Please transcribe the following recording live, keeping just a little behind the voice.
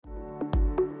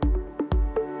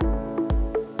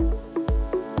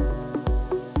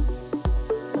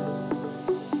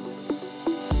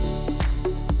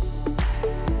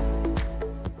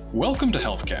Welcome to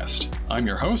HealthCast. I'm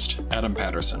your host, Adam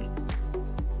Patterson.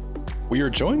 We are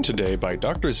joined today by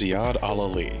Dr. Ziad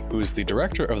Al-Ali, who is the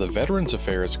director of the Veterans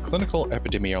Affairs Clinical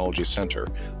Epidemiology Center,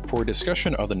 for a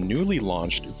discussion of the newly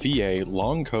launched VA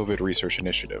Long COVID Research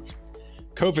Initiative.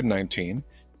 COVID-19,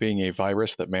 being a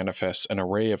virus that manifests an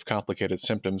array of complicated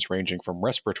symptoms ranging from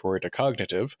respiratory to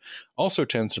cognitive, also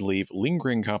tends to leave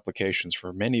lingering complications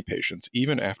for many patients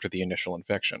even after the initial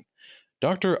infection.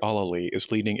 Dr. Al-Ali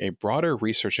is leading a broader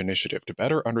research initiative to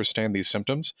better understand these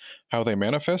symptoms, how they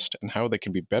manifest, and how they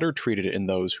can be better treated in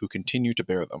those who continue to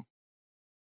bear them.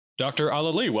 Dr.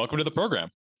 Al-Ali, welcome to the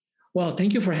program. Well,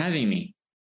 thank you for having me.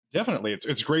 Definitely.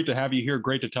 It's great to have you here.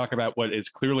 Great to talk about what is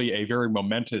clearly a very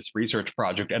momentous research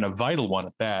project and a vital one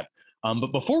at that.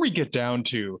 But before we get down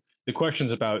to the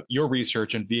questions about your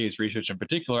research and VA's research in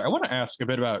particular, I want to ask a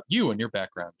bit about you and your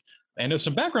background. And as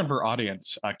some background for our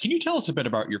audience, can you tell us a bit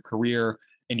about your career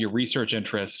and your research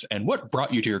interests and what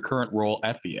brought you to your current role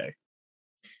at VA?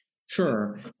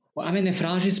 Sure. Well, I'm a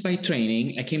nephrologist by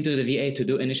training. I came to the VA to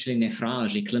do initially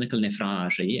nephrology, clinical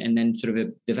nephrology, and then sort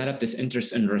of developed this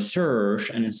interest in research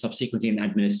and then subsequently in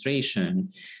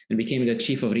administration, and became the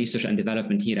chief of research and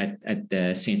development here at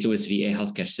the St. Louis VA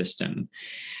healthcare system.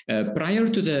 Prior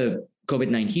to the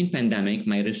COVID-19 pandemic,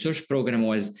 my research program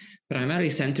was primarily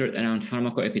centered around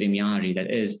pharmacoepidemiology,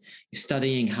 that is,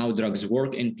 studying how drugs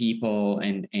work in people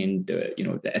and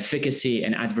the efficacy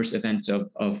and adverse events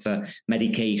of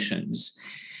medications.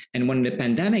 And when the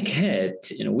pandemic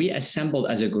hit, we assembled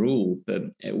as a group.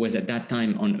 It was at that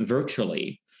time on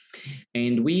virtually.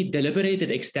 And we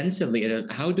deliberated extensively about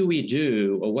how do we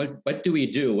do, or what do we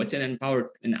do, what's in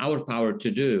our power to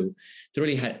do to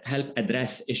really help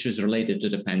address issues related to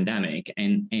the pandemic.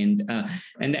 And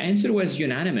the answer was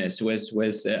unanimous, was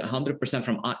 100%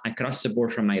 from across the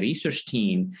board from my research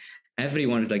team.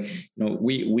 Everyone was like,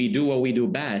 we do what we do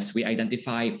best. We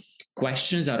identify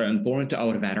questions that are important to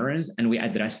our veterans, and we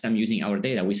address them using our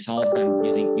data. We solve them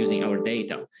using our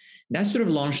data. That sort of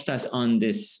launched us on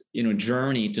this,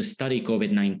 journey to study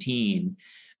COVID-19,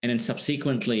 and then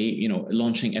subsequently,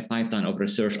 launching a pipeline of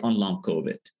research on long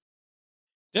COVID.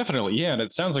 Definitely, yeah. And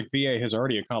it sounds like VA has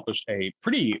already accomplished a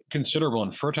pretty considerable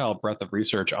and fertile breadth of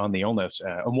research on the illness,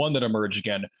 and one that emerged,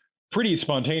 again, pretty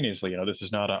spontaneously. This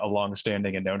is not a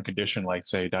long-standing and known condition like,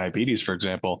 say, diabetes, for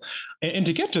example. And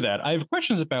to get to that, I have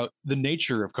questions about the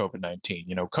nature of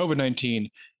COVID-19. COVID-19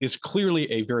 is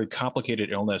clearly a very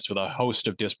complicated illness with a host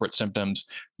of disparate symptoms,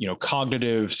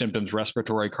 cognitive symptoms,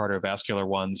 respiratory, cardiovascular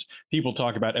ones. People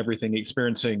talk about everything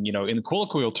experiencing, in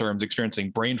colloquial terms,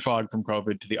 experiencing brain fog from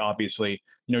COVID to the obviously,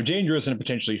 dangerous and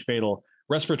potentially fatal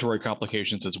respiratory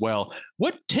complications as well.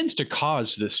 What tends to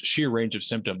cause this sheer range of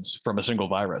symptoms from a single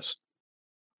virus?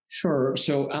 Sure.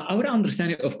 So our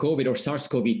understanding of COVID, or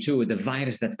SARS-CoV-2, the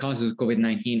virus that causes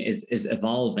COVID-19, is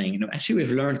evolving. Actually,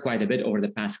 we've learned quite a bit over the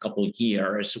past couple of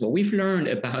years. What we've learned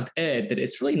about it, that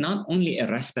it's really not only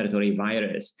a respiratory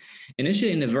virus.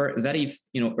 Initially, in the very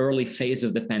early phase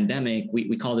of the pandemic,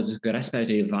 we called it a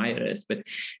respiratory virus, but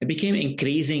it became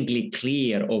increasingly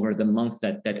clear over the months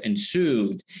that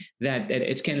ensued that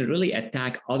it can really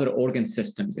attack other organ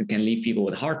systems. It can leave people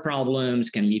with heart problems,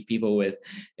 can leave people with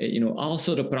all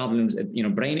sort of problems,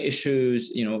 brain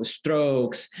issues,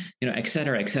 strokes, et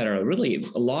cetera, really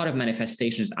a lot of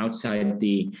manifestations outside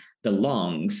the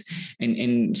lungs.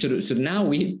 And so now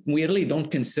we really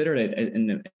don't consider it in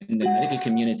the medical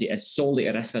community as solely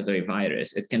a respiratory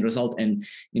virus. It can result in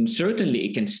certainly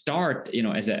it can start,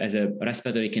 as a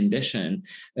respiratory condition,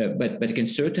 but it can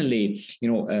certainly,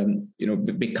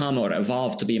 become or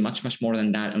evolve to be much more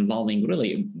than that, involving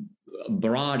really a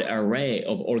broad array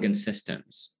of organ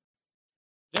systems.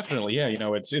 Definitely, yeah.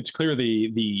 It's clear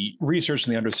the research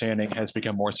and the understanding has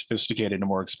become more sophisticated and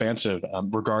more expansive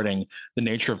regarding the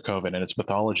nature of COVID and its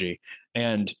pathology.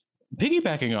 And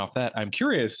piggybacking off that, I'm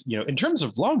curious, in terms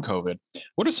of long COVID,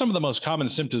 what are some of the most common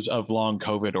symptoms of long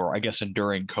COVID, or I guess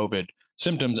enduring COVID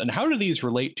symptoms, and how do these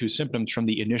relate to symptoms from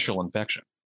the initial infection?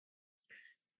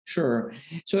 Sure.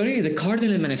 So really, the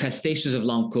cardinal manifestations of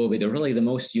long COVID are really the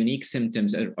most unique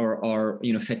symptoms are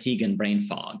fatigue and brain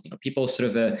fog. People sort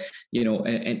of, and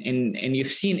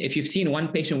if you've seen one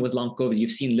patient with long COVID, you've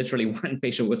seen literally one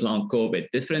patient with long COVID.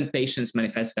 Different patients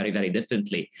manifest very, very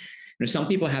differently. Some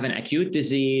people have an acute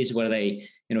disease where they,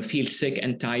 feel sick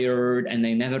and tired, and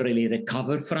they never really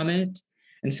recover from it.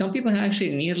 And some people have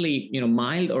actually nearly,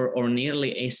 mild or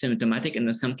nearly asymptomatic, and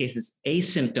in some cases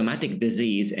asymptomatic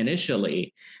disease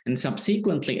initially, and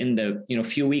subsequently in the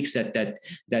few weeks that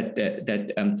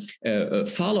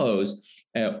follows,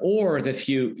 or the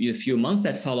few months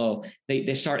that follow,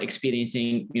 they start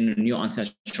experiencing new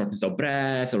onset shortness of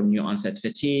breath, or new onset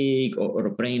fatigue, or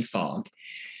brain fog.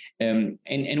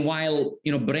 And while,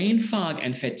 brain fog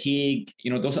and fatigue,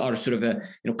 those are sort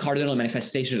of cardinal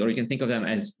manifestations, or you can think of them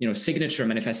as, signature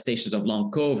manifestations of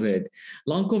long COVID.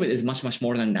 Long COVID is much, much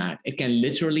more than that. It can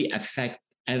literally affect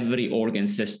every organ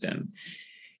system.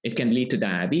 It can lead to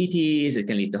diabetes, it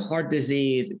can lead to heart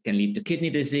disease, it can lead to kidney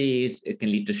disease, it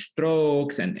can lead to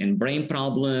strokes and brain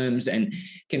problems, and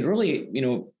can really,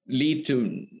 lead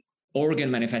to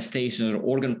organ manifestations or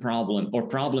organ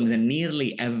problems in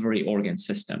nearly every organ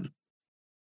system.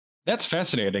 That's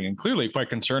fascinating and clearly quite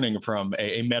concerning from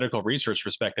a medical research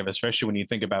perspective, especially when you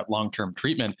think about long-term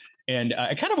treatment. And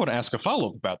I kind of want to ask a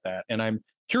follow-up about that. And I'm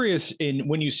curious,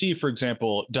 when you see, for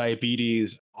example,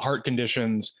 diabetes, heart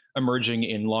conditions emerging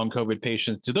in long COVID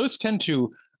patients, do those tend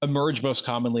to emerge most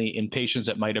commonly in patients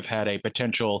that might have had a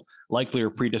potential likelier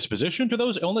predisposition to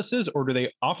those illnesses, or do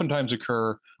they oftentimes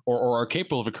occur or are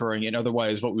capable of occurring in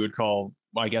otherwise what we would call,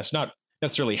 I guess, not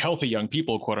necessarily healthy young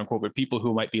people, quote unquote, but people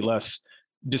who might be less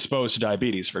disposed to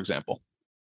diabetes, for example?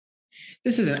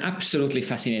 This is an absolutely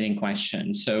fascinating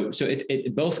question. So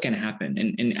it both can happen.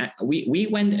 And we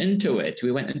went into it.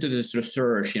 We went into this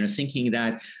research, thinking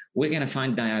that we're going to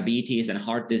find diabetes and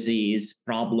heart disease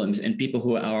problems in people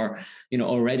who are,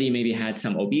 already maybe had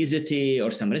some obesity or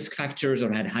some risk factors,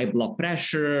 or had high blood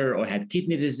pressure, or had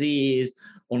kidney disease,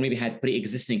 or maybe had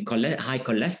pre-existing high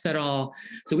cholesterol.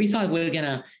 So we thought we were going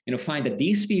to, find that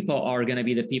these people are going to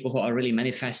be the people who are really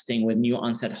manifesting with new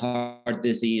onset heart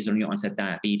disease or new onset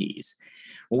diabetes.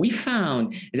 What we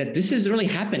found is that this is really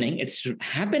happening. It's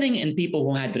happening in people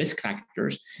who had risk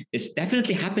factors. It's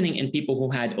definitely happening in people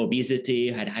who had obesity,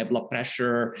 had high blood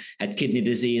pressure, had kidney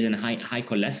disease, and high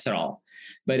cholesterol.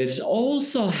 But it is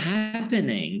also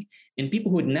happening in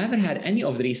people who had never had any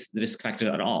of these risk factors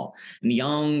at all.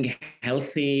 Young,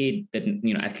 healthy,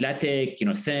 athletic,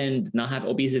 thin, did not have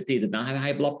obesity, did not have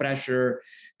high blood pressure,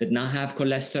 did not have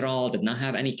cholesterol, did not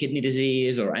have any kidney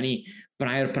disease or any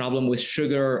prior problem with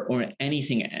sugar or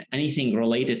anything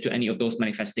related to any of those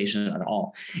manifestations at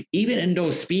all. Even in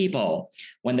those people,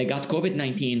 when they got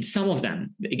COVID-19, some of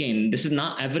them, again, this is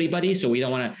not everybody, so we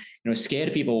don't want to scare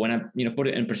people when I put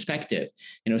it in perspective.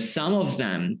 Some of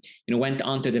them went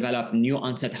on to develop new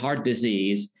onset heart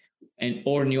disease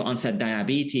or new onset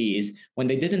diabetes when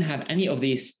they didn't have any of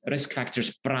these risk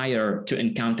factors prior to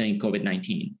encountering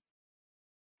COVID-19.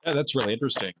 Yeah, that's really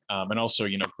interesting, and also,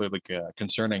 clearly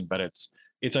concerning. But it's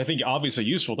I think obviously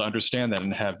useful to understand that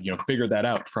and have figured that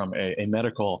out from a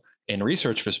medical and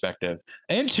research perspective.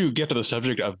 And to get to the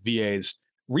subject of VA's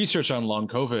research on long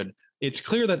COVID, it's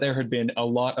clear that there had been a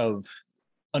lot of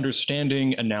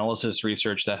understanding, analysis,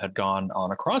 research that had gone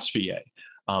on across VA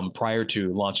prior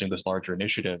to launching this larger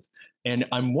initiative. And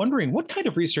I'm wondering, what kind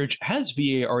of research has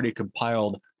VA already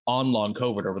compiled on long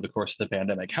COVID over the course of the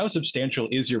pandemic? How substantial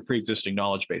is your pre-existing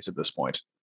knowledge base at this point?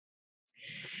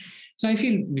 So I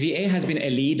feel VA has been a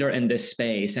leader in this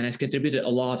space and has contributed a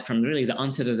lot from really the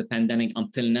onset of the pandemic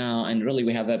until now. And really,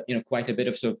 we have quite a bit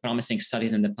of sort of promising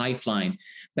studies in the pipeline.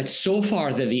 But so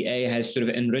far, the VA has sort of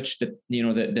enriched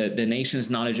the nation's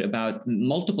knowledge about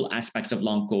multiple aspects of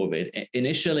long COVID.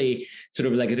 Initially, sort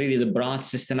of like really the broad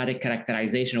systematic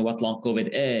characterization of what long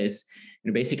COVID is,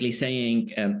 basically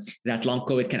saying that long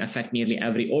COVID can affect nearly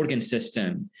every organ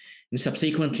system. And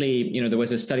subsequently, there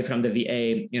was a study from the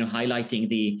VA, highlighting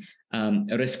the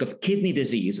risk of kidney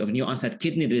disease, of new onset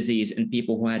kidney disease in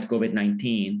people who had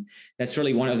COVID-19. That's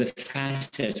really one of the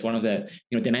facets, one of the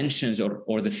dimensions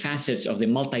or the facets of the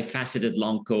multifaceted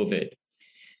long COVID.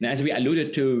 And as we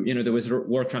alluded to, there was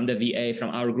work from the VA, from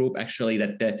our group actually,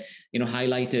 that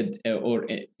highlighted or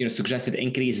suggested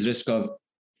increased risk of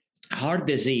heart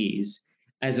disease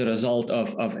as a result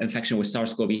of infection with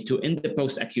SARS-CoV-2 in the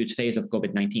post-acute phase of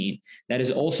COVID-19. That is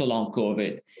also long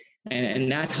COVID.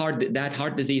 And that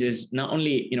heart disease is not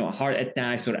only heart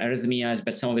attacks or arrhythmias,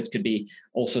 but some of it could be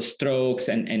also strokes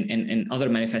and other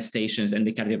manifestations in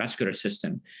the cardiovascular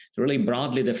system. So really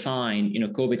broadly defined,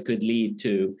 COVID could lead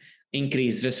to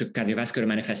increased risk of cardiovascular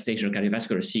manifestation or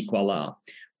cardiovascular sequela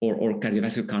or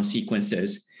cardiovascular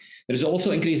consequences. There's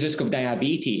also increased risk of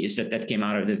diabetes that came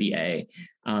out of the VA.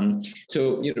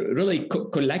 So really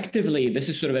collectively, this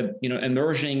is sort of a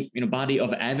emerging body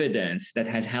of evidence that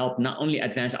has helped not only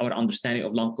advance our understanding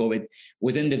of long COVID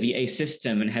within the VA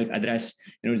system and help address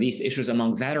these issues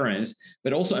among veterans,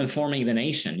 but also informing the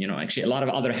nation. Actually, a lot of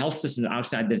other health systems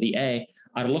outside the VA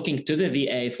are looking to the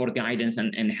VA for guidance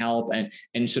and help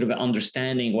and sort of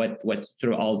understanding what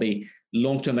sort of all the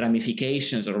long-term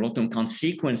ramifications or long-term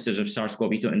consequences of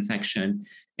SARS-CoV-2 infection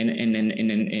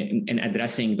in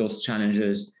addressing those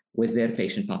challenges with their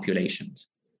patient populations.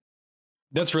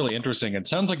 That's really interesting. It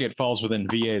sounds like it falls within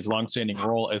VA's longstanding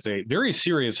role as a very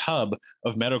serious hub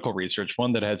of medical research,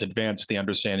 one that has advanced the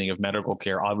understanding of medical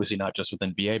care, obviously not just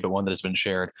within VA, but one that has been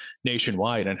shared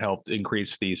nationwide and helped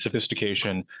increase the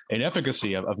sophistication and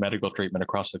efficacy of medical treatment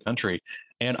across the country.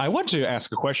 And I want to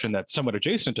ask a question that's somewhat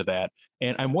adjacent to that.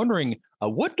 And I'm wondering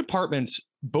what departments,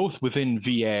 both within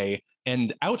VA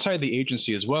and outside the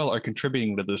agency as well, are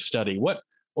contributing to this study? What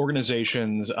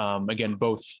organizations, again,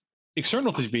 both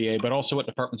external to VA, but also what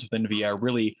departments within VA are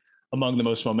really among the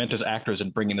most momentous actors in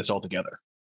bringing this all together?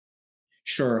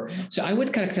 Sure. So I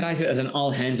would characterize it as an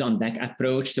all hands on deck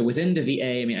approach. So within the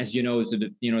VA, I mean, as you know,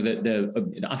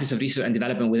 the Office of Research and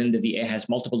Development within the VA has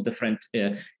multiple different,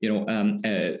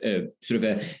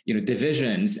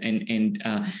 divisions, and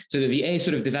so the VA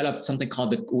sort of developed something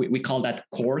called we call that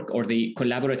CORC, or the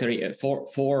Collaboratory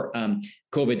for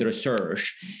COVID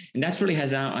research, and that's really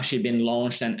has now actually been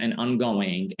launched and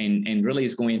ongoing, and really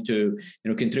is going to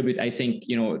contribute, I think,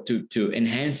 to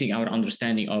enhancing our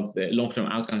understanding of long-term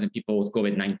outcomes in people with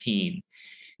COVID-19.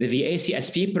 The VA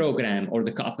CSP program, or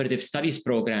the Cooperative Studies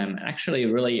program, actually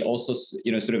really also stepped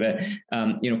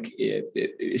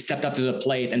up to the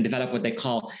plate and developed what they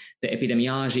call the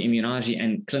epidemiology, immunology,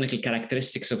 and clinical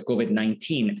characteristics of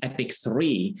COVID-19,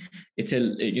 EPIC-3. It's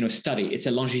a study. It's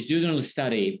a longitudinal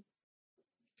study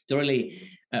to really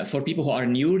for people who are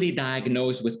newly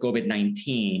diagnosed with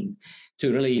COVID-19,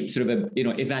 to really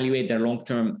evaluate their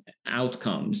long-term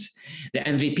outcomes. The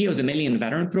MVP of the Million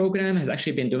Veteran Program has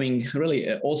actually been doing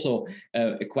really also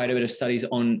quite a bit of studies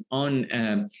on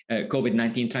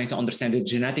COVID-19, trying to understand the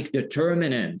genetic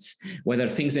determinants, whether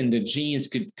things in the genes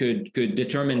could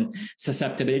determine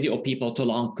susceptibility of people to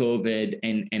long COVID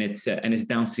and its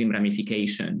downstream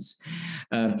ramifications.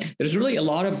 There's really a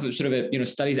lot of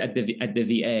studies at the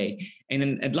VA, and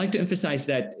then I'd like to emphasize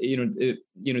that the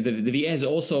VA has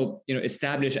also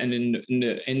established and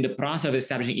in the process of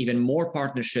establishing even more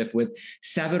partnership with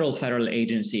several federal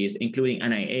agencies, including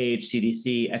NIH,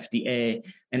 CDC, FDA,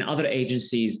 and other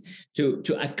agencies to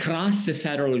across the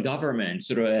federal government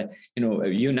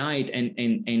unite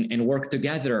and work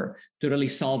together to really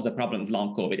solve the problem of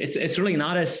long COVID. It's really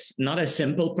not a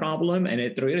simple problem, and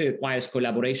it really requires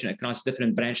collaboration across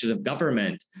different branches of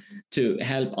government to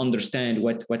help understand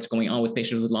what's going on with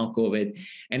patients with long COVID,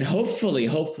 and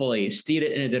hopefully steer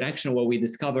it in a direction where we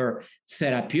discover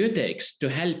therapeutics to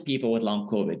help people with long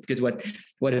COVID. Because what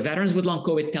veterans with long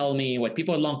COVID tell me, what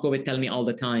people with long COVID tell me all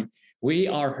the time, we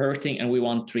are hurting and we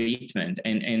want treatment,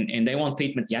 and they want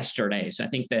treatment yesterday. So I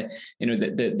think that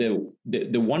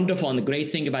the wonderful and the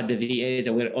great thing about the VA is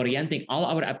that we're orienting all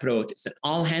our approach. It's an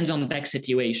all hands on deck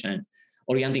situation,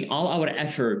 orienting all our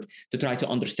effort to try to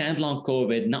understand long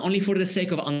COVID, not only for the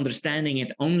sake of understanding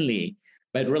it only,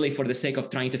 but really for the sake of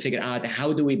trying to figure out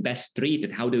how do we best treat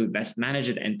it, how do we best manage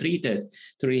it and treat it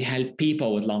to really help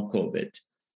people with long COVID.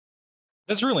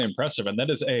 That's really impressive, and that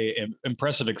is an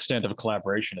impressive extent of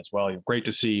collaboration as well. Great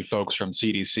to see folks from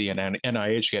CDC and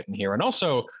NIH getting here, and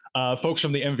also folks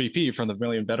from the MVP, from the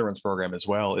Million Veterans Program as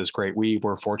well, is great. We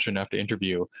were fortunate enough to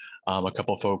interview a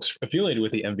couple of folks affiliated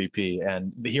with the MVP,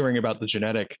 and hearing about the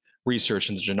genetic research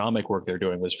and the genomic work they're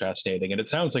doing was fascinating. And it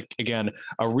sounds like, again,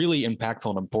 a really impactful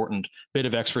and important bit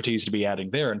of expertise to be adding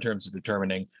there in terms of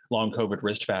determining long COVID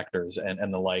risk factors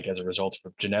and the like as a result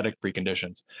of genetic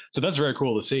preconditions. So that's very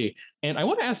cool to see. And I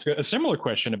want to ask a similar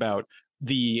question about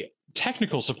the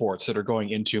technical supports that are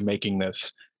going into making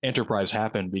this enterprise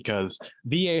happen, because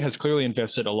VA has clearly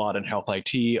invested a lot in health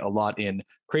IT, a lot in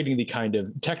creating the kind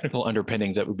of technical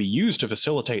underpinnings that would be used to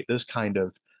facilitate this kind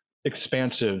of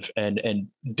expansive and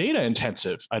data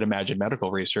intensive, I'd imagine,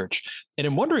 medical research. And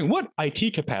I'm wondering what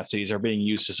IT capacities are being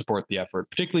used to support the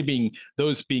effort, particularly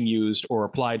those being used or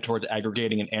applied towards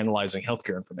aggregating and analyzing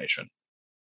healthcare information.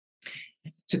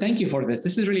 So thank you for this.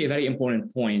 This is really a very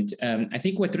important point. I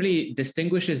think what really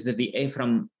distinguishes the VA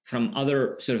from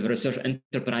other sort of research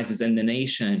enterprises in the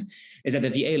nation is that the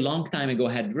VA a long time ago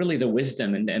had really the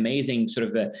wisdom and the amazing sort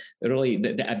of the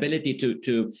ability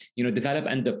to develop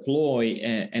and deploy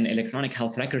an electronic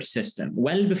health record system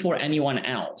well before anyone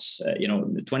else.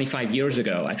 25 years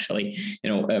ago, actually.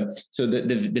 So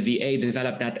the VA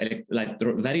developed that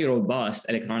very robust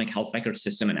electronic health record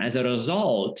system, and as a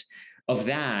result of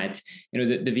that,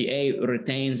 the VA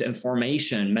retains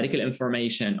information, medical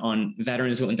information on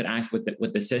veterans who interact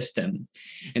with the system.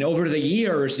 And over the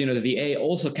years, the VA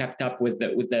also kept up with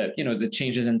the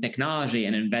changes in technology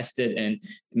and invested in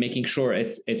making sure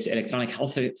its electronic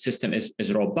health system is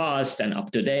robust and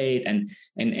up to date, and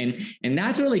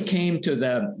that really came to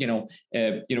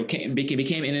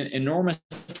became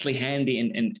enormously handy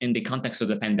in the context of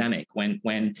the pandemic when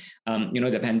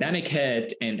the pandemic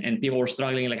hit and people were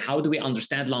struggling, like, how do we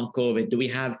understand long COVID? Do we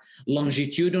have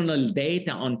longitudinal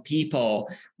data on people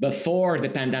before the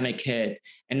pandemic hit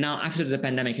and now after the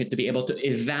pandemic hit, to be able to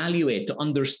evaluate, to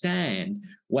understand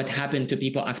what happened to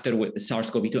people after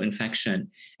SARS-CoV-2 infection?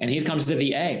 And here comes the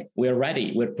VA. We're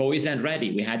ready. We're poised and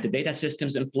ready. We had the data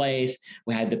systems in place.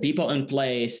 We had the people in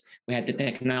place. We had the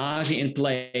technology in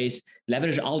place,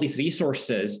 leverage all these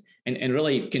resources, and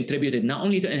really contributed not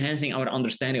only to enhancing our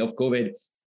understanding of COVID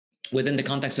within the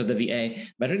context of the VA,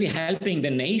 but really helping the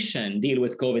nation deal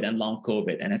with COVID and long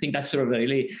COVID. And I think that's sort of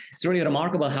it's really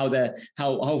remarkable how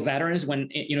veterans, when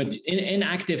in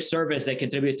active service, they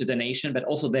contribute to the nation, but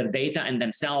also their data and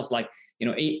themselves, like,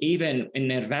 even in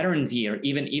their veterans year,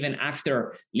 even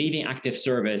after leaving active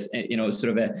service,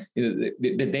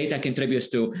 the data contributes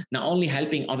to not only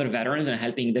helping other veterans and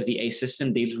helping the VA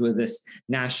system deal with this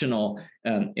national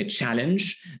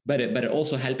challenge, but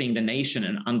also helping the nation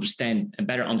and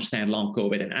better understand long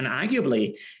COVID. And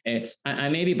arguably, I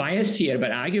may be biased here,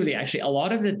 but arguably, actually, a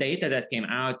lot of the data that came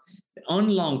out on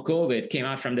long COVID came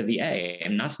out from the VA.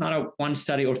 And that's not a one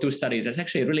study or two studies. That's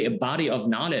actually really a body of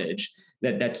knowledge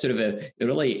that sort of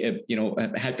really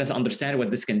helped us understand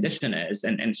what this condition is.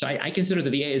 And so I consider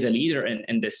the VA as a leader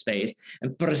in this space,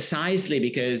 and precisely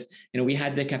because we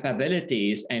had the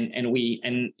capabilities and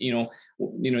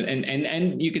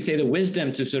you could say the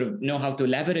wisdom to sort of know how to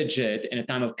leverage it in a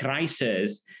time of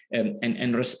crisis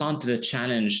and respond to the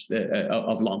challenge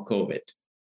of long COVID.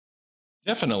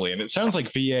 Definitely. And it sounds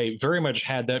like VA very much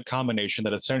had that combination,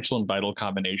 that essential and vital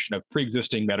combination of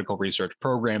pre-existing medical research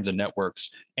programs and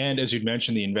networks. And as you'd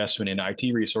mentioned, the investment in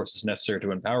IT resources necessary to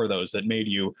empower those, that made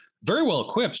you very well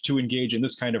equipped to engage in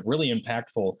this kind of really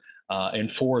impactful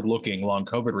and forward-looking long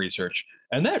COVID research.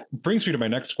 And that brings me to my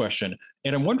next question.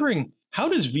 And I'm wondering, how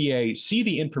does VA see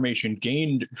the information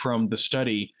gained from the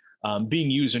study being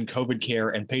used in COVID care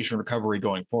and patient recovery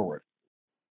going forward?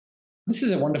 This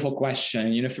is a wonderful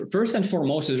question. First and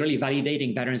foremost is really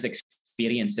validating veterans' experiences.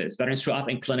 Veterans show up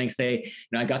in clinics, say,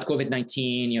 I got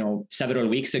COVID-19, several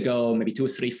weeks ago, maybe 2,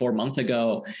 3, 4 months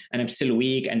ago, and I'm still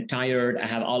weak and tired. I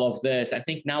have all of this. I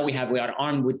think now we are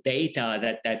armed with data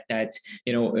that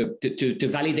to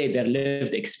validate their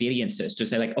lived experiences, to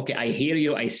say, like, okay, I hear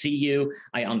you, I see you,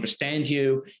 I understand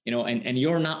you, and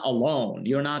you're not alone.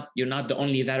 You're not the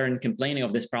only veteran complaining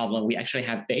of this problem. We actually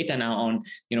have data now on,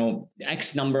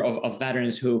 X number of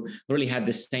veterans who really have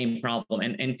the same problem.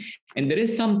 And there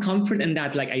is some comfort in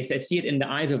that. Like I see it in the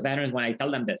eyes of veterans when I tell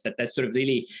them this, that sort of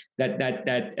really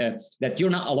that you're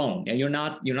not alone. You're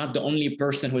not the only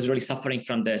person who's really suffering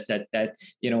from this. That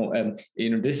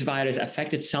this virus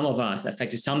affected some of us,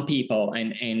 affected some people,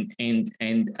 and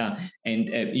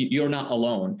you're not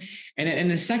alone.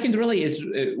 And the second really is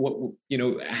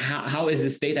how is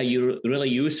this data really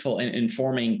useful in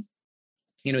informing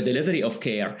delivery of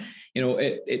care?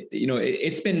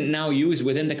 It's been now used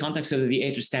within the context of the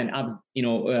VA to stand up,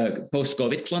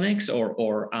 post-COVID clinics,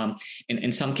 or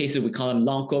in some cases we call them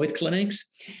long COVID clinics,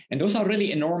 and those are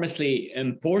really enormously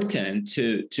important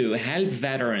to help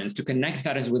veterans, to connect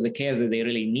veterans with the care that they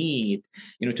really need,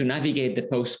 to navigate the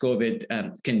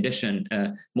post-COVID condition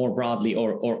more broadly,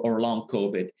 or long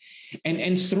COVID.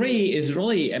 And three is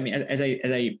really, as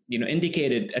I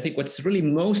indicated, I think what's really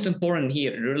most important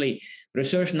here, really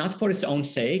research not for its own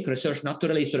sake, research not to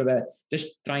really sort of just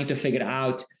trying to figure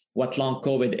out what long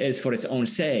COVID is for its own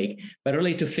sake, but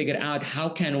really to figure out how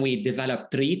can we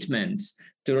develop treatments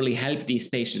to really help these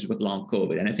patients with long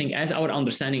COVID. And I think as our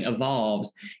understanding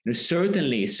evolves,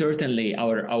 certainly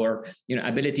our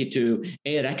ability to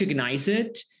recognize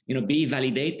it,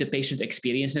 validate the patient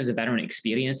experiences, the veteran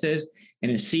experiences, and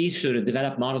then see sort of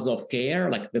develop models of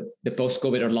care like the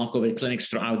post-COVID or long COVID clinics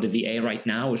throughout the VA right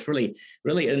now is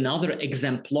really another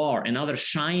exemplar, another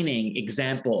shining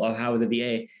example of how the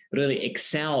VA really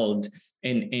excelled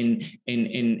in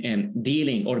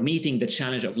dealing or meeting the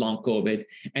challenge of long COVID.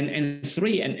 And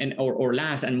three, or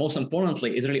last, and most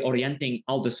importantly, is really orienting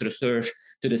all this research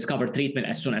to discover treatment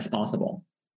as soon as possible.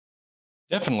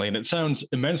 Definitely, and it sounds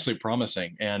immensely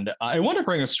promising. And I want to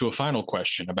bring us to a final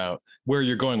question about where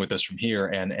you're going with this from here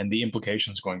and the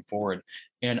implications going forward.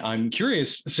 And I'm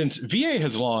curious, since VA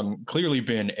has long clearly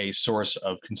been a source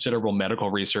of considerable medical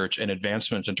research and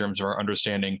advancements in terms of our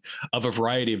understanding of a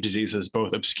variety of diseases,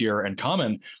 both obscure and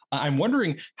common, I'm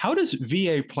wondering, how does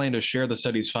VA plan to share the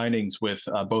study's findings with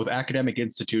both academic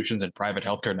institutions and private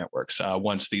healthcare networks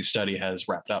once the study has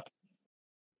wrapped up?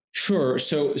 Sure.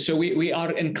 So we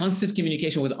are in constant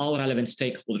communication with all relevant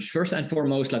stakeholders. First and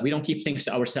foremost, we don't keep things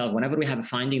to ourselves. Whenever we have a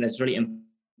finding that's really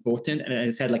important, and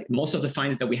as I said, most of the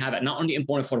findings that we have are not only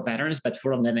important for veterans but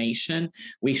for the nation,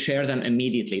 we share them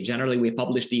immediately. Generally, we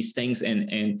publish these things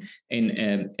in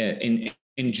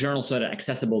in journals that are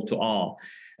accessible to all.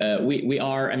 We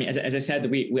are, I mean, as I said,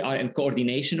 we are in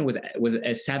coordination with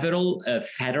several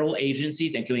federal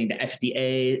agencies, including the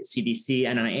FDA, CDC,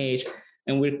 and NIH.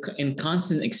 And we're in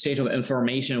constant exchange of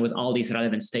information with all these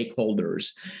relevant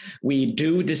stakeholders. We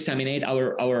do disseminate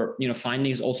our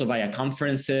findings also via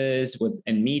conferences,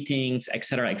 and meetings, et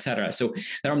cetera, et cetera. So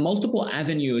there are multiple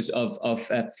avenues of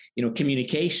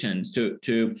communications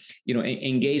to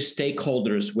engage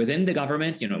stakeholders within the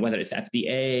government, whether it's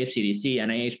FDA, CDC,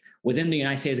 NIH, within the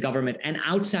United States government and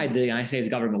outside the United States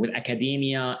government, with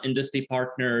academia, industry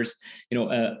partners,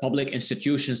 public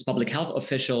institutions, public health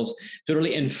officials, to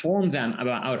really inform them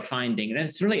about our finding. And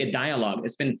it's really a dialogue.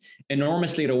 It's been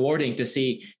enormously rewarding to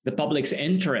see the public's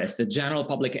interest, the general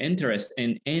public interest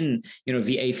in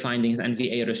VA findings and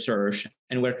VA research.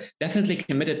 And we're definitely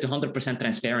committed to 100%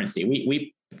 transparency.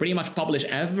 We pretty much publish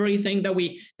everything that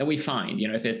we find.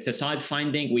 If it's a solid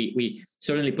finding, we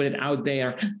certainly put it out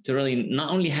there to really not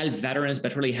only help veterans,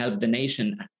 but really help the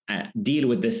nation deal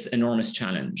with this enormous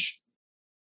challenge.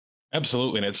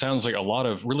 Absolutely. And it sounds like a lot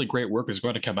of really great work is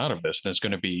going to come out of this. And it's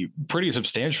going to be pretty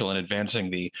substantial in advancing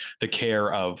the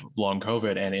care of long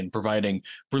COVID and in providing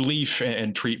relief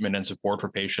and treatment and support for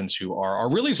patients who are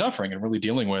really suffering and really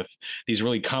dealing with these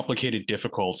really complicated,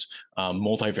 difficult,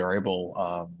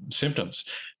 multivariable symptoms.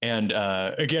 And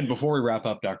again, before we wrap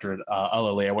up, Dr.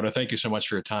 Alaleh, I want to thank you so much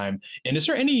for your time. And is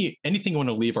there anything you want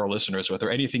to leave our listeners with,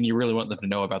 or anything you really want them to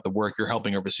know about the work you're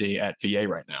helping oversee at VA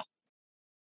right now?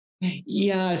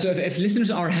 Yeah. So if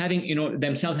listeners are having,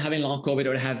 themselves having long COVID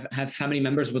or have family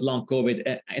members with long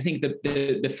COVID, I think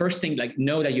the first thing,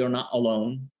 know that you're not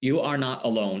alone. You are not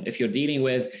alone. If you're dealing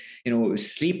with,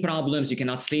 sleep problems, you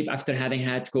cannot sleep after having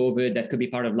had COVID, that could be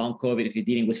part of long COVID. If you're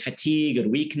dealing with fatigue or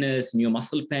weakness, new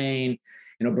muscle pain,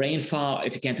 brain fog,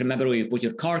 if you can't remember where you put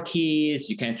your car keys,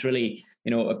 you can't really,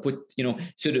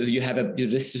 sort of, you have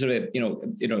this sort of,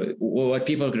 what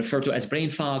people refer to as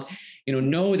brain fog,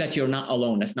 know that you're not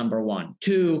alone. That's number one.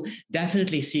 Two,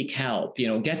 definitely seek help,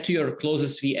 get to your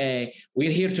closest VA.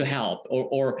 We're here to help.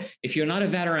 Or if you're not a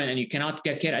veteran and you cannot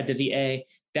get care at the VA,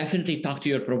 definitely talk to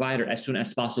your provider as soon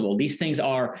as possible. These things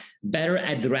are better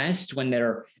addressed when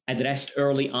they're addressed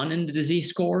early on in the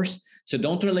disease course. So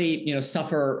don't really,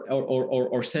 suffer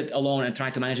or sit alone and try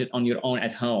to manage it on your own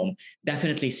at home.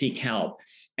 Definitely seek help.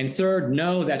 And third,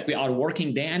 know that we are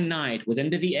working day and night within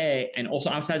the VA and also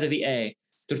outside the VA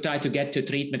to try to get to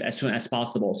treatment as soon as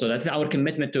possible. So that's our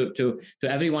commitment to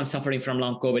everyone suffering from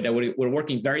long COVID, that we're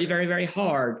working very, very, very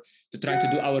hard to try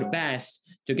to do our best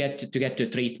to get to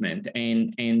treatment.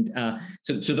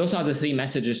 So those are the three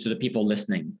messages to the people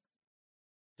listening.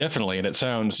 Definitely. And it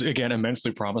sounds, again,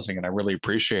 immensely promising. And I really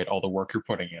appreciate all the work you're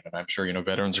putting in. And I'm sure,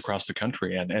 veterans across the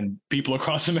country and people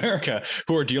across America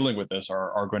who are dealing with this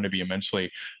are going to be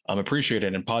immensely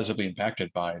appreciated and positively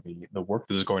impacted by the work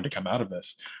that is going to come out of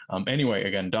this. Anyway,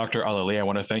 again, Dr. Alaleh, I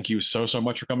want to thank you so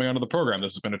much for coming onto the program.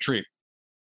 This has been a treat.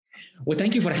 Well,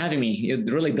 thank you for having me.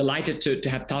 Really delighted to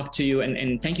have talked to you,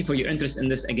 and thank you for your interest in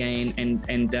this again.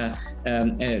 And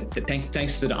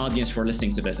thanks to the audience for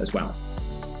listening to this as well.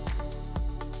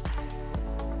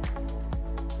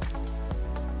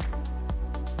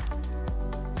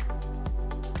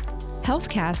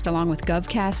 HealthCast, along with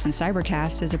GovCast and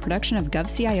CyberCast, is a production of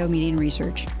GovCIO Media and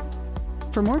Research.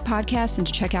 For more podcasts and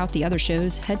to check out the other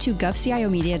shows, head to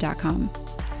govciomedia.com.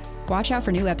 Watch out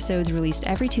for new episodes released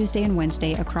every Tuesday and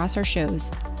Wednesday across our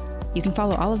shows. You can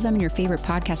follow all of them in your favorite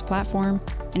podcast platform,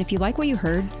 and if you like what you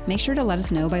heard, make sure to let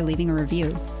us know by leaving a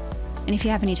review. And if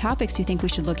you have any topics you think we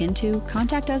should look into,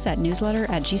 contact us at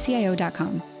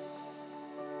newsletter@gcio.com.